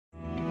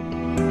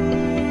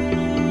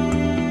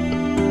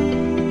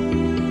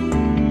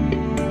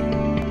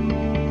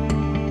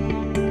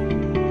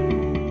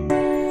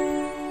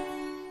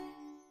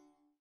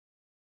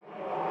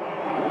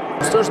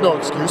no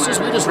excuses.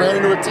 We just ran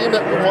into a team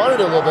that wanted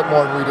it a little bit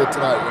more than we did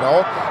tonight, you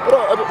know.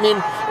 But I mean,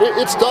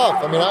 it's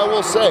tough. I mean, I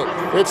will say,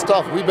 it's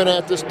tough. We've been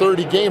at this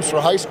 30 games for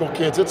high school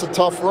kids. It's a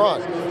tough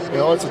run. You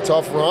know, it's a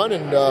tough run,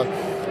 and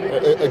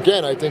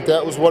again, I think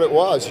that was what it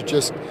was.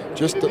 Just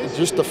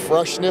the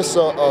freshness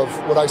of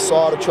what I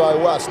saw to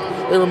Tri-West.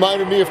 They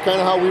reminded me of kind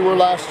of how we were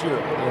last year,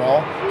 you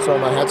know. So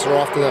my hats are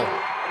off to them.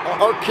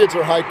 Our kids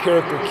are high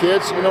character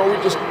kids. You know,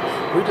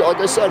 like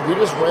I said, we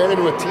just ran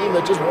into a team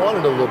that just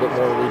wanted a little bit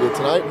more than we did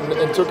tonight,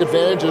 and took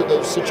advantage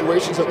of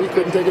situations that we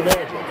couldn't take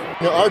advantage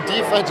of. You know, our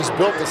defense is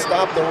built to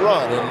stop the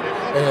run,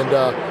 and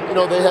you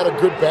know, they had a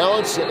good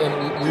balance,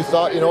 and we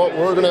thought, you know what,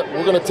 we're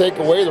gonna take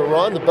away the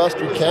run the best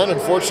we can.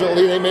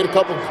 Unfortunately, they made a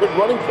couple of good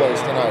running plays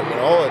tonight. You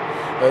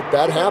know,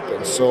 that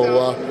happens.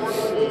 So.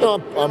 You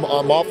know,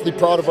 I'm awfully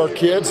proud of our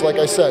kids. Like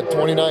I said,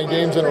 29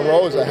 games in a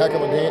row is a heck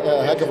of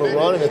a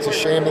run, and it's a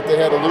shame that they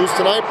had to lose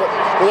tonight. But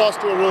we lost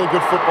to a really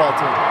good football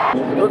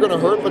team. They're going to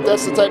hurt, but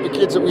that's the type of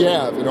kids that we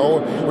have. You know,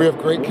 we have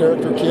great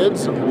character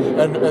kids,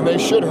 and they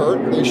should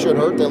hurt. They should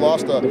hurt. They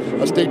lost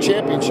a state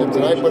championship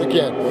tonight, but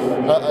again,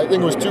 I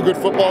think it was two good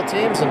football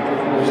teams, and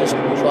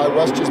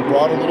Tri-West just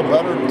brought a little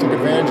better, took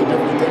advantage of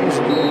different things,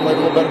 and played a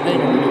little better game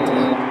than we did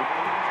tonight.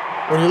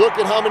 When you look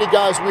at how many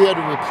guys we had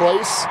to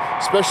replace,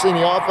 especially in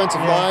the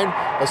offensive line,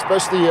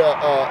 especially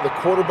the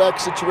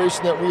quarterback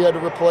situation that we had to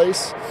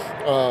replace,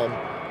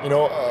 you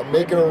know,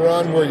 making a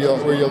run where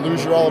you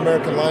lose your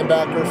All-American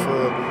linebacker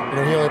for, you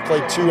know, he only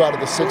played 2 out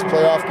of the 6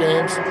 playoff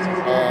games.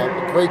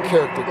 Great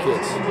character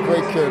kids,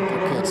 great character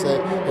kids.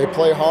 They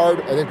play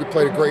hard. I think we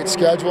played a great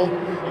schedule.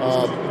 You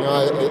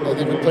know, I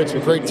think we played some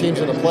great teams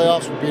in the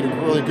playoffs. We beat a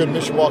really good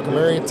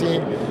Mishawaka-Marion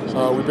team.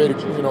 We beat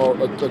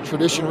a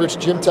tradition-rich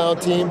Jimtown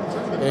team,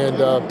 and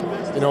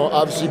you know,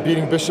 obviously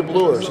beating Bishop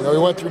Luers. You know, we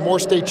went through more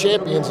state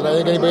champions than I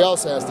think anybody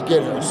else has to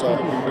get here. So,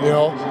 you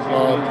know,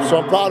 so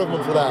I'm proud of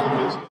them for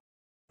that.